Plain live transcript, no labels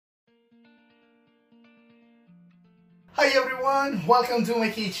Hi everyone, welcome to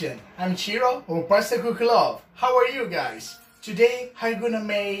my kitchen. I'm Chiro or Pasta Cook Love. How are you guys? Today I'm gonna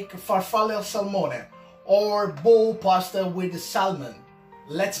make farfalle al salmone or bowl pasta with salmon.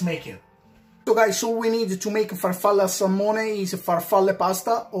 Let's make it. So guys, all we need to make farfalle al salmone is farfalle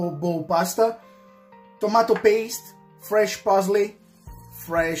pasta or bowl pasta, tomato paste, fresh parsley,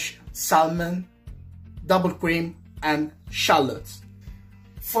 fresh salmon, double cream and shallots.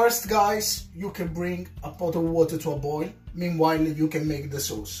 First guys, you can bring a pot of water to a boil. Meanwhile, you can make the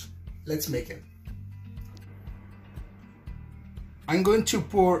sauce. Let's make it. I'm going to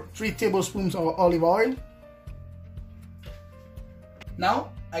pour 3 tablespoons of olive oil. Now,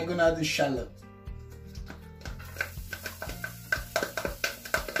 I'm gonna add the shallot.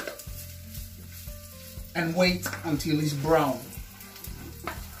 And wait until it's brown.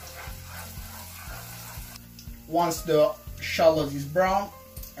 Once the shallot is brown,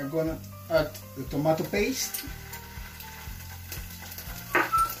 I'm gonna add the tomato paste.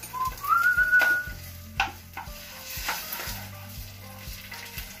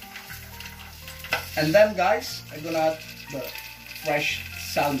 And then guys, I'm gonna add the fresh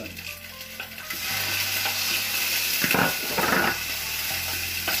salmon.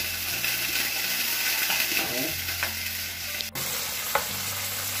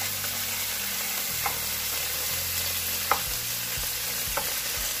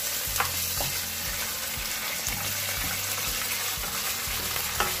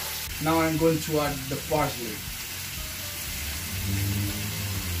 Now I'm going to add the parsley.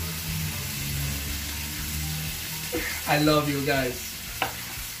 I love you guys.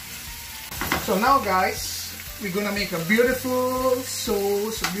 So now guys, we're gonna make a beautiful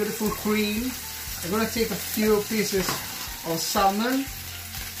sauce, a beautiful cream. I'm gonna take a few pieces of salmon.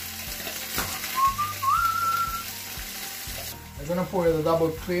 I'm gonna pour the double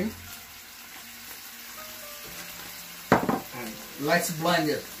cream. And let's blend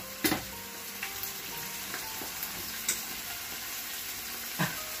it.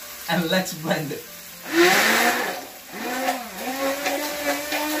 And let's blend it.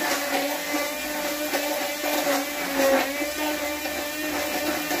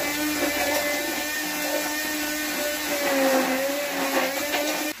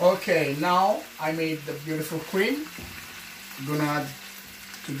 Okay, now I made the beautiful cream. I'm gonna add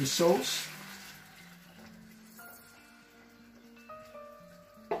to the sauce.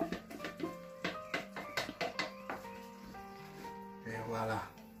 And voila.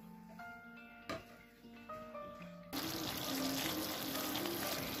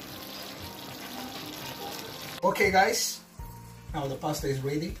 Okay guys, now the pasta is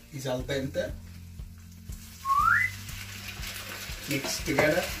ready, it's al dente. Mix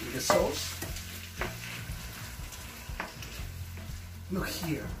together with the sauce. Look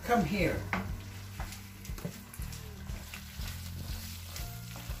here, come here.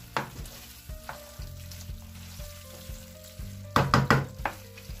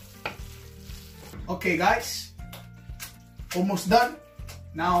 Okay guys, almost done.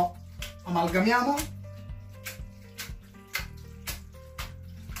 Now amalgamiamo.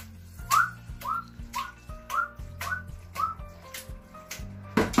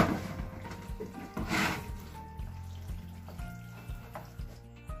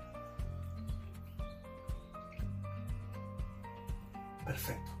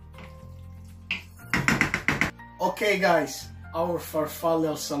 Perfetto. Okay guys, our farfalle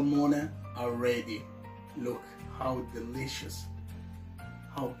al salmone are ready. Look how delicious,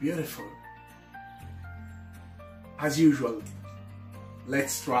 how beautiful. As usual,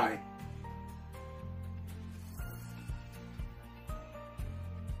 let's try.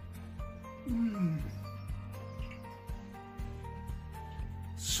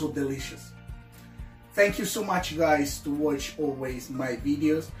 So delicious. Thank you so much guys to watch always my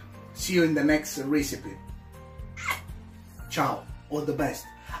videos. See you in the next recipe. Ciao, all the best.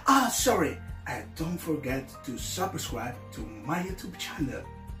 Sorry, and don't forget to subscribe to my YouTube channel.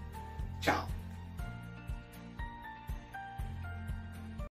 Ciao.